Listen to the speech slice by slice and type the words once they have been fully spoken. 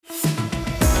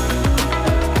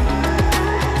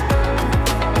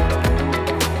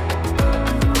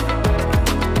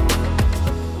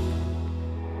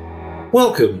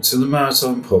Welcome to the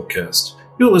Maritime Podcast.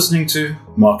 You're listening to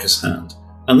Marcus Hand,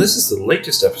 and this is the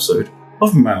latest episode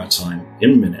of Maritime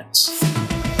in Minutes.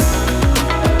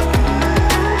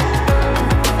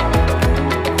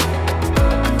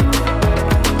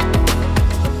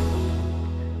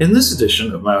 In this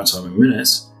edition of Maritime in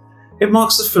Minutes, it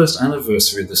marks the first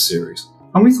anniversary of the series,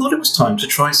 and we thought it was time to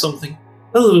try something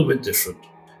a little bit different.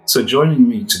 So joining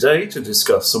me today to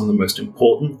discuss some of the most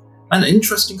important and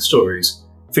interesting stories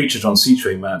featured on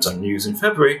Seatrain Maritime News in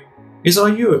February is our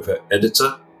Europe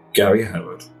editor, Gary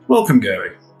Howard. Welcome,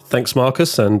 Gary. Thanks,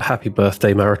 Marcus, and happy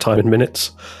birthday, Maritime in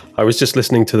Minutes. I was just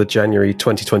listening to the January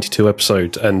 2022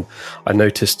 episode, and I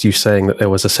noticed you saying that there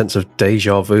was a sense of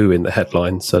deja vu in the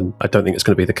headlines, and I don't think it's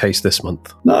going to be the case this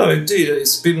month. No, indeed.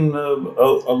 It's been a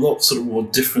lot sort of more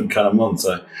different kind of month.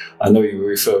 I know you were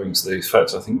referring to the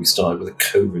fact, I think we started with a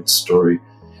COVID story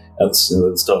at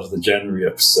the start of the January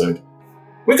episode.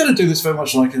 We're going to do this very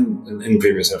much like in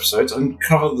previous episodes and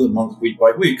cover the month week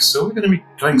by week. So we're going to be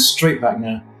going straight back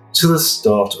now to the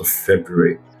start of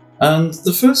February. And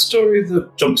the first story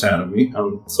that jumped out at me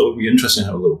and thought it would be interesting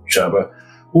to have a little chat about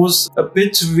was a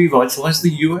bid to revitalise the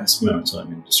US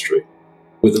maritime industry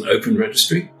with an open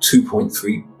registry,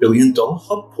 $2.3 billion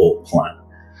hub port plan.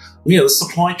 The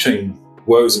supply chain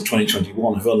woes of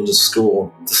 2021 have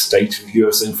underscored the state of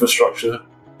US infrastructure,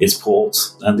 its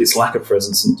ports, and its lack of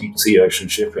presence in deep-sea ocean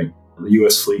shipping. The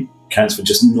US fleet accounts for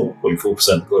just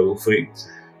 0.4% of global fleet,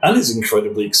 and is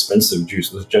incredibly expensive due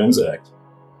to the Jones Act.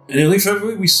 In early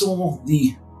February, we saw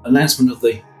the announcement of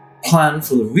the plan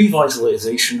for the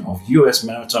revitalization of US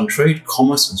maritime trade,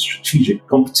 commerce, and strategic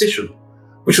competition,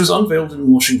 which was unveiled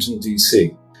in Washington,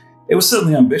 D.C. It was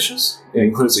certainly ambitious. It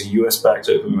includes a US-backed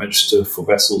open register for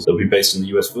vessels that will be based in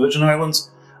the US Virgin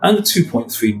Islands, and a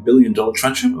 $2.3 billion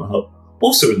transshipment hub,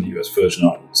 also in the US Virgin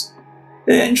Islands.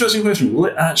 Interesting question, will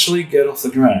it actually get off the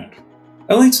ground?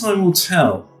 Only time will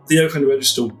tell. The open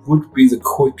register would be the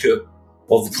quicker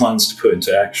of the plans to put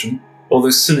into action,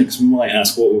 although cynics might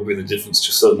ask what would be the difference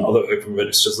to certain other open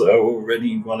registers that are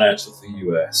already run out of the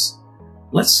US.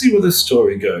 Let's see where this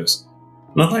story goes.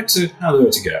 And I'd like to hand over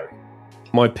to Gary.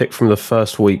 My pick from the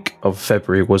first week of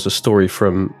February was a story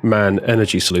from Man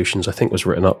Energy Solutions, I think was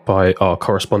written up by our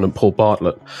correspondent Paul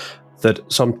Bartlett, that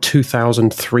some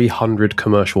 2,300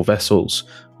 commercial vessels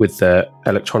with their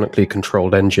electronically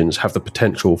controlled engines have the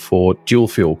potential for dual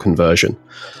fuel conversion.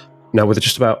 Now, with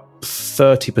just about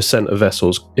 30% of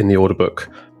vessels in the order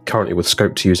book currently with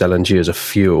scope to use LNG as a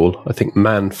fuel, I think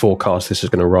Man forecasts this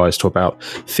is going to rise to about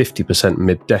 50%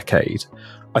 mid-decade.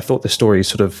 I thought this story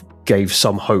sort of gave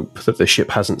some hope that the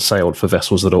ship hasn't sailed for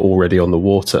vessels that are already on the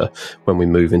water when we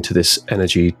move into this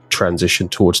energy transition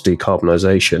towards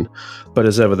decarbonisation. But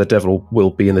as ever, the devil will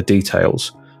be in the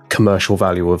details. Commercial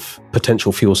value of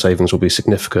potential fuel savings will be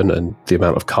significant, and the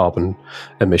amount of carbon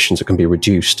emissions that can be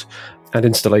reduced. And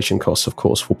installation costs, of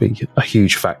course, will be a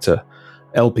huge factor.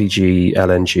 LPG,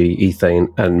 LNG,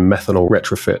 ethane, and methanol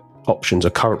retrofit options are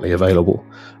currently available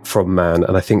from Man,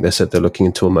 and I think they said they're looking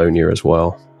into ammonia as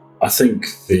well. I think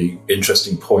the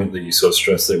interesting point that you sort of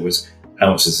stressed there was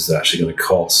how much this is actually going to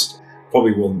cost.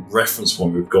 Probably one reference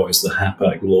point we've got is the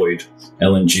Hapag-Lloyd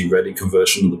LNG-ready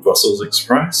conversion of the Brussels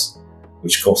Express,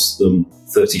 which cost them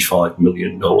 $35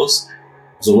 million. It was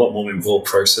a lot more involved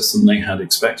process than they had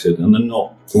expected, and they're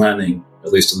not planning,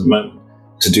 at least at the moment,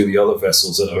 to do the other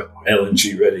vessels that are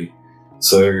LNG-ready.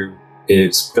 So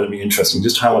it's going to be interesting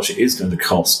just how much it is going to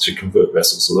cost to convert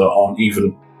vessels that aren't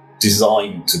even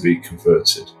designed to be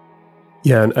converted.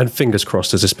 Yeah, and fingers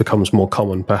crossed as this becomes more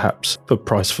common, perhaps the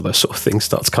price for this sort of thing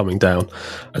starts coming down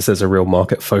as there's a real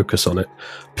market focus on it.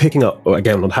 Picking up,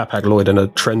 again, on Hapag-Lloyd and a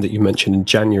trend that you mentioned in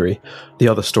January, the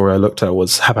other story I looked at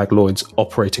was Hapag-Lloyd's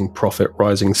operating profit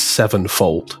rising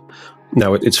sevenfold.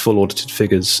 Now, its full audited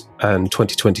figures and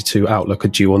 2022 outlook are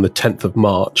due on the 10th of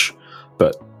March,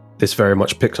 but this very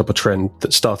much picked up a trend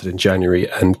that started in January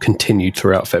and continued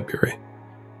throughout February.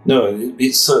 No,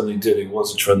 it certainly did. It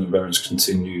was a trend that very much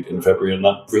continued in February, and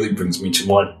that really brings me to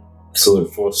my sort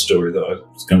of fourth story that I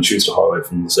was going to choose to highlight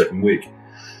from the second week,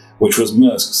 which was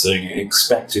Maersk saying it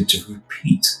expected to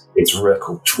repeat its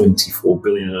record $24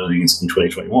 billion earnings in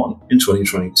 2021 in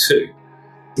 2022.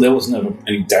 There was never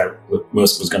any doubt that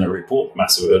Maersk was going to report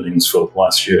massive earnings for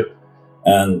last year,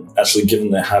 and actually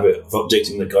given their habit of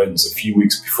updating their guidance a few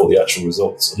weeks before the actual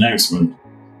results announcement,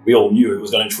 we all knew it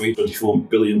was going to reach $24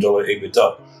 billion EBITDA,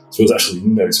 so it was actually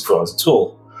no surprise at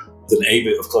all. With an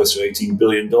EBIT of close to $18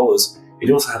 billion, it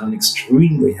also had an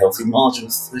extremely healthy margin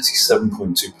of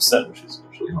 37.2%, which is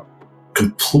actually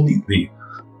completely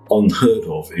unheard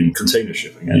of in container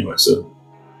shipping anyway. So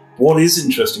what is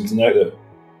interesting to note, though,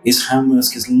 is how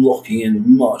Maersk is locking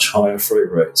in much higher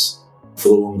freight rates. for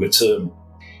the longer term.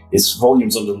 Its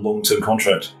volumes under the long-term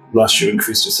contract last year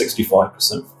increased to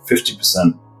 65%,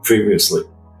 50% previously.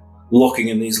 Locking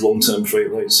in these long-term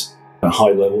freight rates at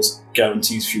high levels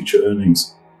guarantees future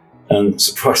earnings. And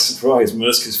surprise, surprise,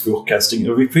 Maersk is forecasting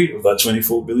a repeat of that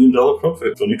 $24 billion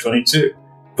profit for 2022.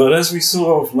 But as we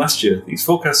saw last year, these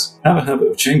forecasts have a habit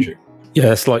of changing.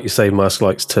 Yeah, it's like you say, Maersk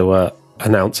likes to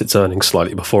announce its earnings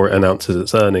slightly before it announces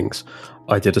its earnings.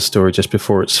 I did a story just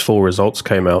before its full results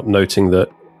came out, noting that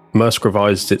Maersk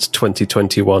revised its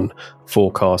 2021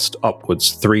 forecast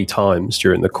upwards 3 times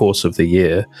during the course of the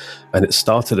year, and it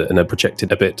started at a projected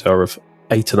EBITDA of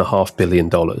 $8.5 billion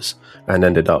and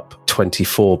ended up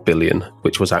 $24 billion,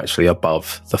 which was actually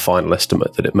above the final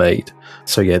estimate that it made.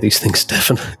 So yeah, these things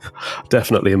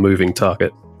definitely a moving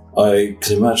target. I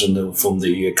can imagine that from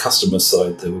the customer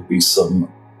side, there would be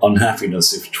some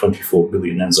unhappiness if 24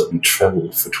 billion ends up in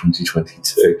treble for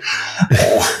 2022.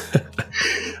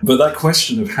 But that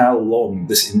question of how long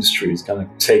this industry is going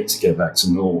to take to get back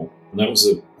to normal, and that was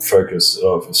a focus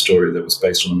of a story that was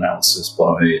based on analysis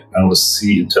by analyst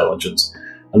Sea Intelligence.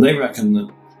 And they reckon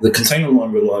that the container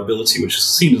line reliability, which is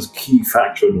seen as a key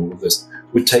factor in all of this,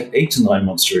 would take 8 to 9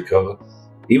 months to recover,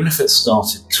 even if it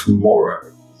started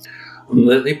tomorrow. And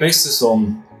they base this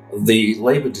on the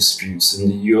labor disputes in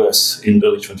the US in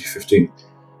early 2015.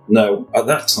 Now, at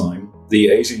that time, the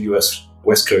Asia-US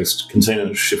West Coast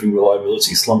container shipping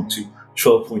reliability slumped to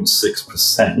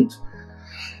 12.6%.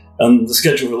 And the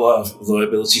scheduled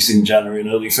reliabilities in January and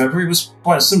early February was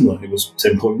quite similar. It was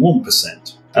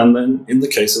 10.1%. And then in the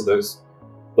case of those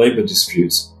labor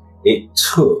disputes, it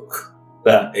took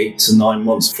that 8 to 9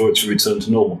 months for it to return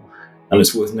to normal. And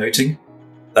it's worth noting,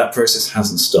 that process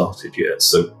hasn't started yet.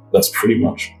 So that's pretty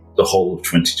much the whole of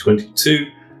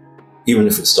 2022, even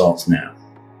if it starts now,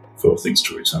 for things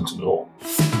to return to normal.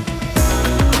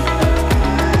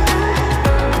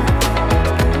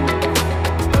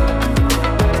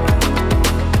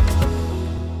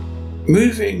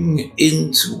 Moving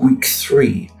into week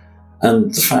 3,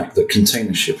 and the fact that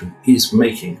container shipping is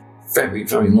making very,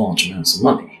 very large amounts of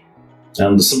money,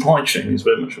 and the supply chain is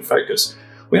very much a focus.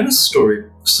 We had a story,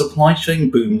 supply chain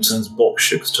boom turns box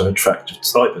ships to attractive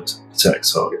cyber attack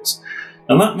targets.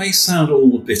 And that may sound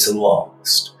all a bit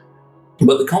alarmist,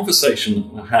 but the conversation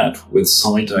I had with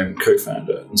Sidone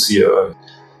co-founder and COO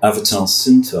Avital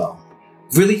Sintal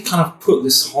really kind of put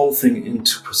this whole thing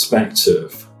into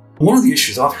perspective. One of the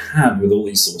issues I've had with all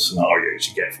these sort of scenarios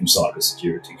you get from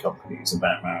cybersecurity companies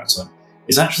about maritime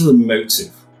is actually the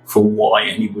motive for why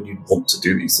anybody would want to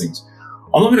do these things.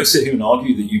 I'm not going to sit here and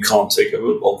argue that you can't take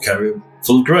over a bulk carrier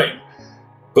full of grain,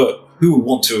 but who would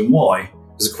want to and why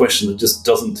is a question that just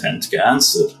doesn't tend to get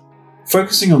answered.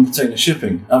 Focusing on container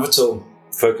shipping, Avital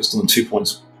focused on the 2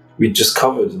 points we just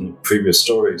covered in the previous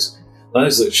stories. That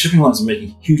is that shipping lines are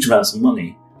making huge amounts of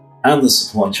money and the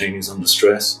supply chain is under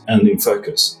stress and in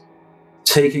focus.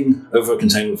 Taking over a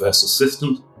container vessel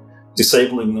system,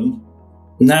 disabling them,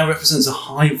 now represents a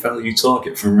high-value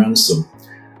target for ransom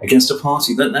against a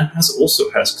party that now also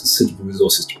has considerable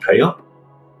resources to pay up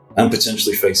and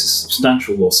potentially faces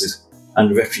substantial losses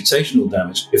and reputational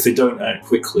damage if they don't act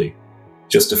quickly.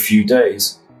 Just a few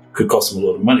days could cost them a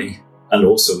lot of money and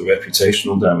also the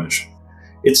reputational damage.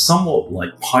 It's somewhat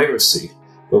like piracy,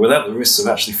 but without the risks of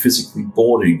actually physically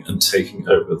boarding and taking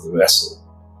over the vessel.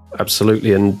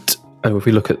 Absolutely, and if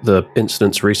we look at the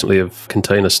incidents recently of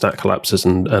container stack collapses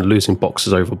and losing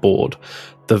boxes overboard,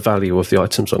 the value of the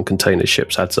items on container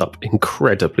ships adds up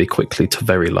incredibly quickly to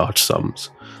very large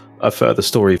sums. A further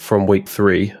story from week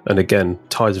 3, and again,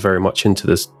 ties very much into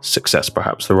this success,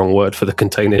 perhaps the wrong word for the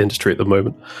container industry at the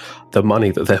moment, the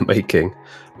money that they're making,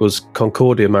 was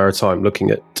Concordia Maritime looking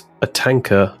at a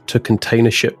tanker to container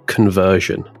ship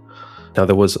conversion. Now,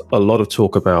 there was a lot of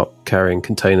talk about carrying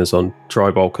containers on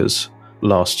dry bulkers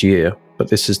last year, but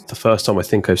this is the first time I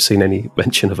think I've seen any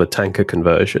mention of a tanker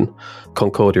conversion.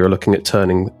 Concordia are looking at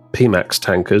turning P-Max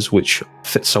tankers, which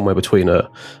fit somewhere between an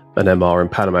MR and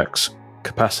Panamax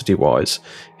capacity-wise,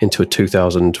 into a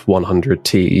 2,100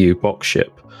 TEU box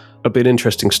ship. It'll be an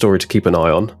interesting story to keep an eye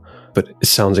on, but it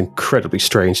sounds incredibly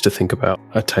strange to think about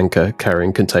a tanker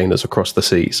carrying containers across the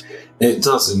seas. It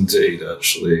does indeed,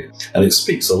 actually. And it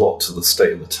speaks a lot to the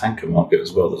state of the tanker market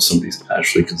as well, that somebody's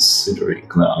actually considering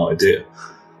that idea.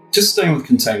 Just staying with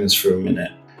containers for a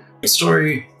minute. A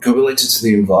story related to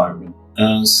the environment.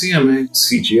 CMA,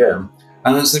 CGM,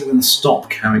 announced they were going to stop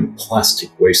carrying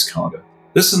plastic waste cargo.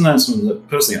 This announcement that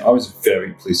personally I was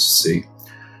very pleased to see.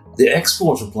 The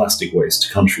export of plastic waste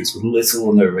to countries with little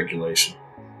or no regulation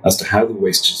as to how the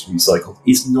waste is recycled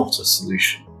is not a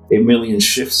solution. It merely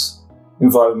shifts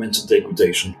environmental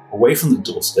degradation away from the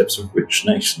doorsteps of rich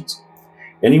nations.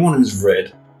 Anyone who's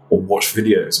read or watched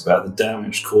videos about the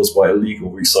damage caused by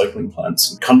illegal recycling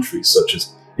plants in countries such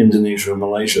as Indonesia and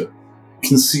Malaysia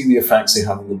can see the effects they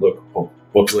have on the local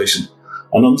population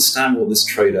and understand what this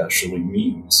trade actually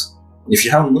means. If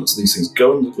you haven't looked at these things,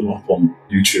 go and look them up on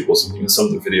YouTube or something. In some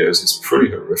of the videos, it's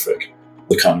pretty horrific,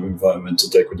 the kind of environmental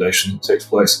degradation that takes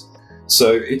place.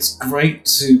 So it's great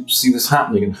to see this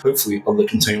happening, and hopefully other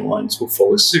container lines will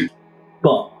follow suit.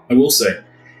 But I will say,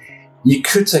 you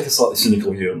could take a slightly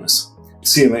cynical view on this.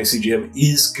 CMA CGM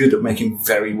is good at making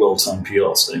very well-timed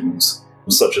PR statements,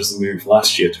 such as the move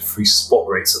last year to freeze spot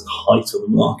rates at the height of the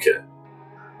market.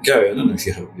 Gary, I don't know if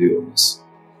you have a view on this.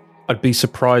 I'd be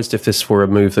surprised if this were a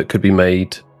move that could be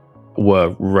made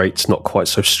were rates not quite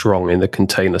so strong in the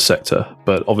container sector.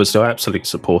 But obviously I absolutely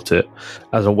support it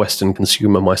as a Western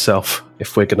consumer myself.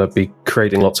 If we're going to be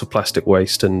creating lots of plastic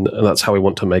waste and that's how we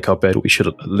want to make our bed, we should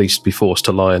at least be forced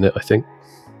to lie in it, I think.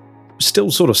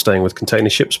 Still sort of staying with container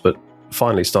ships, but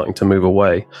finally starting to move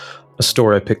away. A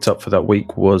story I picked up for that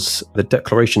week was the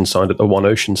declaration signed at the One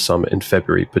Ocean Summit in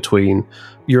February between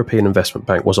European Investment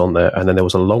Bank was on there, and then there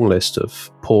was a long list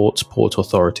of ports, port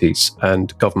authorities,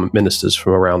 and government ministers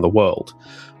from around the world.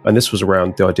 And this was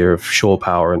around the idea of shore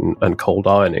power and cold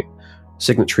ironing.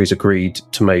 Signatories agreed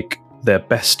to make their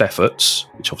best efforts,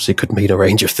 which obviously could mean a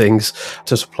range of things,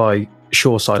 to supply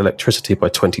shoreside electricity by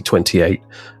 2028,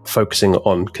 focusing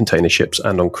on container ships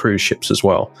and on cruise ships as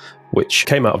well, which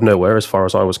came out of nowhere as far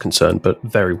as I was concerned, but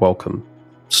very welcome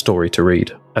story to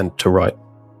read and to write.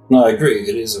 No, I agree.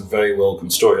 It is a very welcome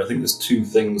story. I think there's two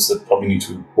things that probably need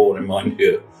to be borne in mind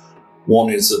here.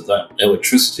 One is that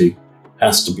electricity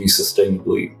has to be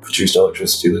sustainably produced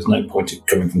electricity. There's no point in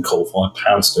coming from coal-fired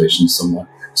power stations somewhere,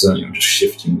 because then you're just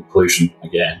shifting the pollution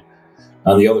again.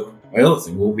 And the other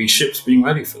thing will be ships being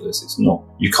ready for this. It's not,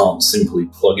 you can't simply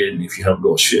plug in if you haven't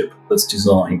got a ship that's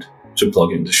designed to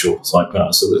plug into shoreside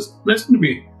power. So there's going to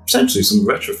be potentially some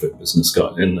retrofit business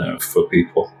in there for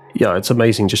people. Yeah, it's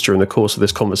amazing just during the course of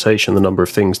this conversation, the number of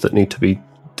things that need to be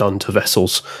done to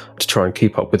vessels to try and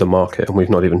keep up with the market, and we've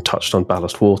not even touched on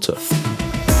ballast water.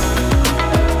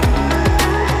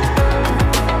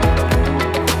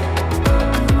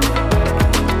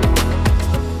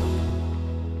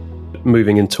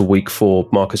 Moving into week 4,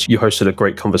 Marcus, you hosted a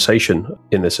great conversation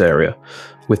in this area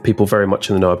with people very much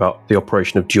in the know about the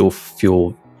operation of dual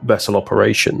fuel vessel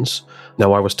operations.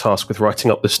 Now, I was tasked with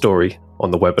writing up the story on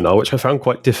the webinar, which I found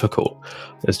quite difficult.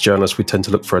 As journalists, we tend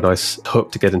to look for a nice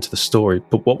hook to get into the story.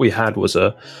 But what we had was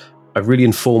a really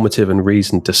informative and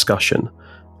reasoned discussion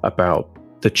about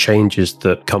the changes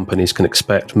that companies can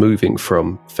expect moving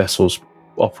from vessels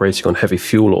operating on heavy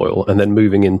fuel oil and then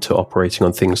moving into operating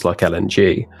on things like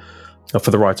LNG.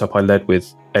 For the write-up, I led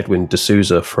with Edwin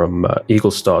D'Souza from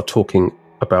Eagle Star talking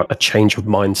about a change of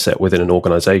mindset within an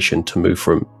organization to move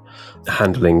from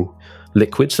handling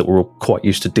liquids that we're all quite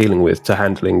used to dealing with to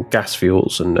handling gas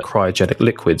fuels and cryogenic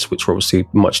liquids, which were obviously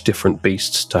much different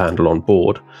beasts to handle on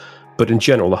board. But in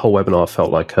general, the whole webinar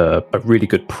felt like a really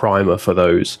good primer for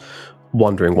those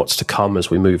wondering what's to come as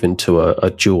we move into a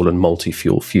dual and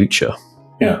multi-fuel future.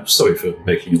 Yeah, sorry for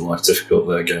making your life difficult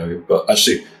there, Gary, but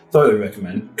actually, thoroughly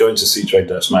recommend going to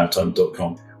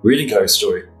seatrade-maritime.com, reading Gary's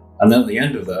story, and then at the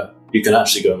end of that, you can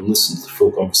actually go and listen to the full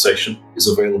conversation. It's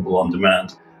available on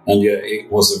demand. And yeah,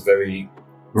 it was a very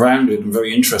rounded and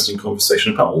very interesting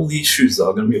conversation about all the issues that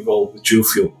are going to be involved with dual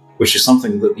fuel, which is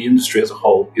something that the industry as a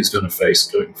whole is going to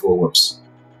face going forwards.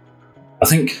 I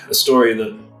think a story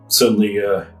that certainly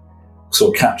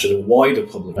sort of captured a wider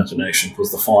public imagination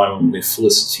was the fire on the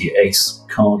Felicity Ace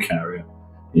car carrier.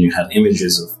 And you had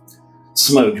images of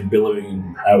smoke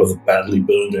billowing out of the badly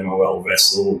burned MOL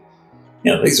vessel.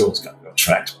 These are always going to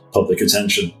attract public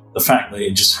attention. The fact that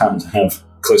it just happened to have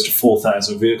close to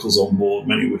 4,000 vehicles on board,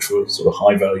 many of which were sort of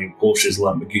high-value Porsches,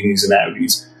 Lamborghinis and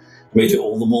Audis, made it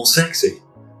all the more sexy.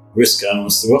 Risk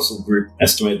analyst the Russell Group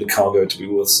estimated the cargo to be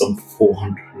worth some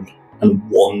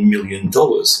 $401 million.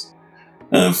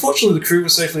 Fortunately, the crew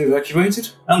was safely evacuated,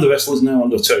 and the vessel is now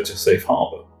under tow to safe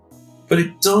harbour. But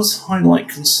it does highlight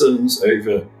concerns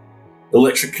over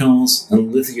electric cars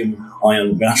and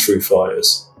lithium-ion battery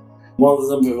fires. While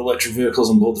the number of electric vehicles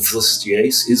on board the Felicity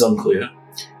Ace is unclear,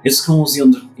 it's caused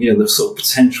the sort of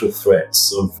potential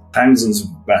threats of thousands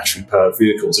of battery-powered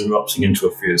vehicles erupting into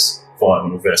a fierce fire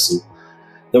on a vessel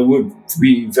that would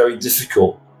be very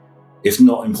difficult, if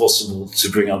not impossible,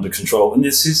 to bring under control. And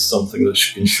this is something that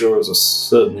insurers are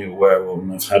certainly aware of,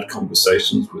 and I've had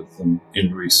conversations with them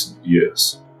in recent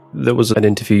years. There was an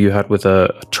interview you had with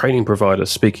a training provider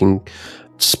speaking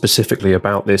specifically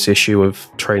about this issue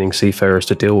of training seafarers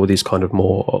to deal with these kind of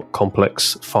more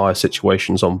complex fire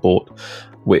situations on board.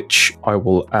 which I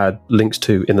will add links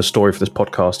to in the story for this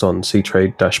podcast on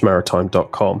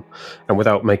seatrade-maritime.com. And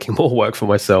without making more work for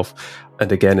myself,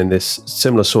 and again in this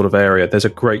similar sort of area, there's a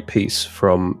great piece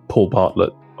from Paul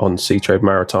Bartlett on Seatrade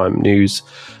Maritime News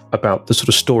about the sort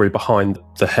of story behind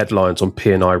the headlines on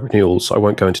P&I renewals. I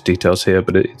won't go into details here,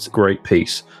 but it's a great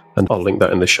piece, and I'll link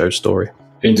that in the show story.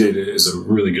 Indeed, it is a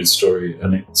really good story,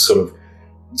 and it sort of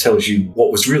tells you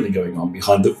what was really going on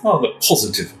behind the rather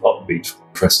positive, upbeat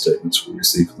press statements we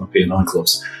received from the P&I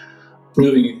clubs.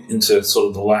 Moving into sort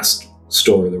of the last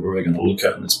story that we're going to look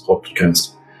at in this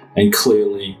podcast, and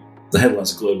clearly the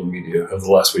headlines of global media over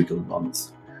the last week of the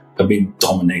month have been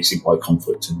dominated by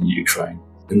conflict in the Ukraine.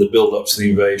 In the build-up to the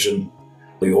invasion,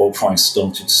 the oil price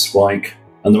started to spike,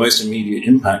 and the most immediate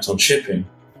impact on shipping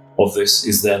of this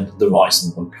is then the rise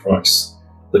in the bunker price.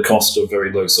 The cost of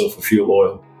very low sulfur fuel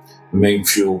oil, the main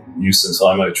fuel used since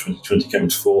IMO 2020 came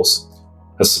into force,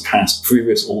 has surpassed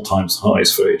previous all-time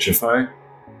highs for HFO,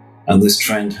 and this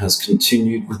trend has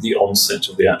continued with the onset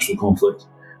of the actual conflict,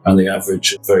 and the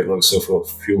average very low sulfur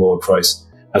fuel oil price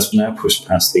has now pushed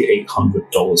past the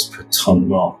 $800 per tonne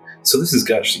mark. So this is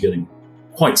actually getting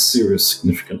quite serious,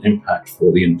 significant impact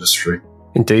for the industry.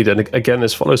 Indeed, and again,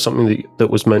 this follows something that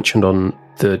was mentioned on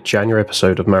the January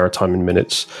episode of Maritime in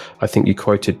Minutes. I think you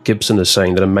quoted Gibson as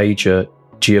saying that a major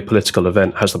geopolitical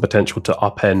event has the potential to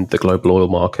upend the global oil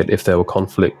market if there were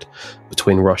conflict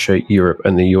between Russia, Europe,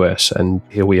 and the US. And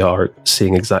here we are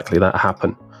seeing exactly that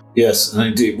happen. Yes, and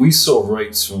indeed, we saw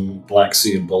rates from Black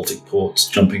Sea and Baltic ports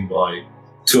jumping by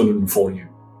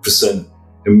 240%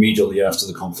 immediately after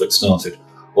the conflict started.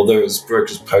 Although, as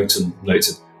Brokers Poten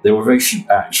noted, there were very few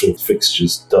actual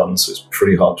fixtures done, so it's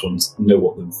pretty hard to know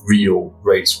what the real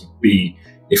rates would be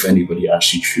if anybody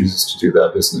actually chooses to do their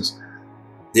business.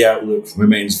 The outlook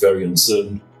remains very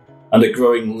uncertain, and a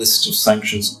growing list of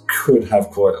sanctions could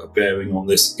have quite a bearing on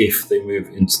this if they move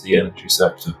into the energy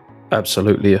sector.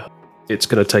 Absolutely. It's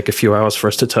going to take a few hours for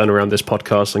us to turn around this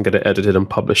podcast and get it edited and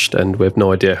published, and we have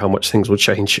no idea how much things will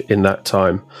change in that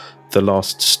time. The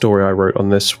last story I wrote on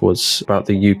this was about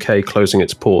the UK closing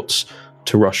its ports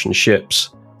to Russian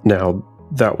ships. Now,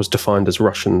 that was defined as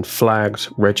Russian flagged,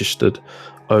 registered,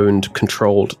 owned,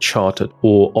 controlled, chartered,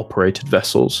 or operated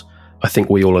vessels. I think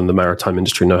we all in the maritime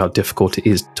industry know how difficult it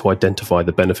is to identify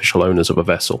the beneficial owners of a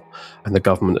vessel. And the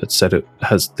government had said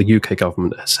the UK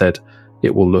government has said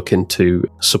it will look into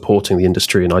supporting the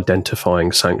industry in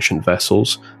identifying sanctioned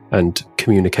vessels and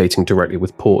communicating directly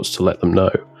with ports to let them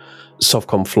know.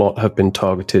 Sovcomflot have been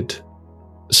targeted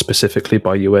specifically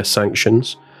by US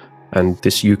sanctions, and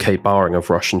this UK barring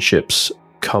of Russian ships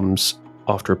comes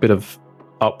after a bit of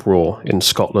uproar in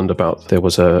Scotland about there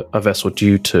was a vessel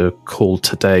due to call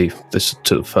today, this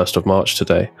to the 1st of March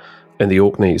today, in the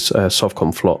Orkneys.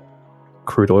 Sovcomflot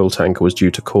crude oil tanker was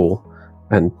due to call,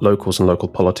 and locals and local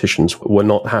politicians were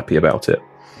not happy about it.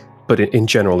 But in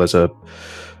general, there's a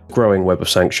growing web of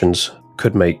sanctions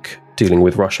could make dealing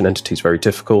with Russian entities very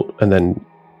difficult. And then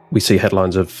we see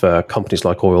headlines of companies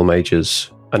like oil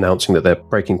majors announcing that they're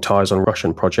breaking ties on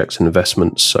Russian projects and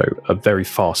investments. So a very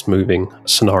fast-moving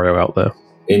scenario out there.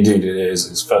 Indeed it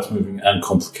is. It's fast-moving and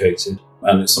complicated,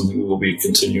 and it's something we will be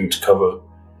continuing to cover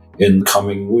in the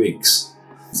coming weeks.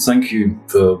 Thank you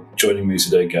for joining me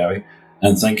today, Gary,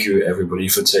 and thank you, everybody,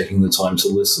 for taking the time to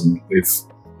listen. We've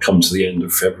come to the end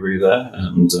of February there,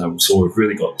 and so we've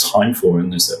really got time for in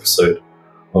this episode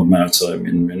of Maritime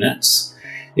in Minutes.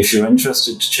 If you're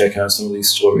interested to check out some of these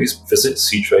stories, visit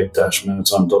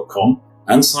seatrade-maritime.com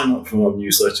and sign up for our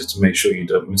newsletter to make sure you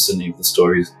don't miss any of the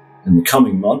stories in the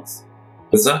coming month.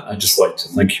 With that, I'd just like to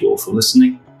thank you all for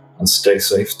listening and stay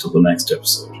safe till the next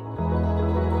episode.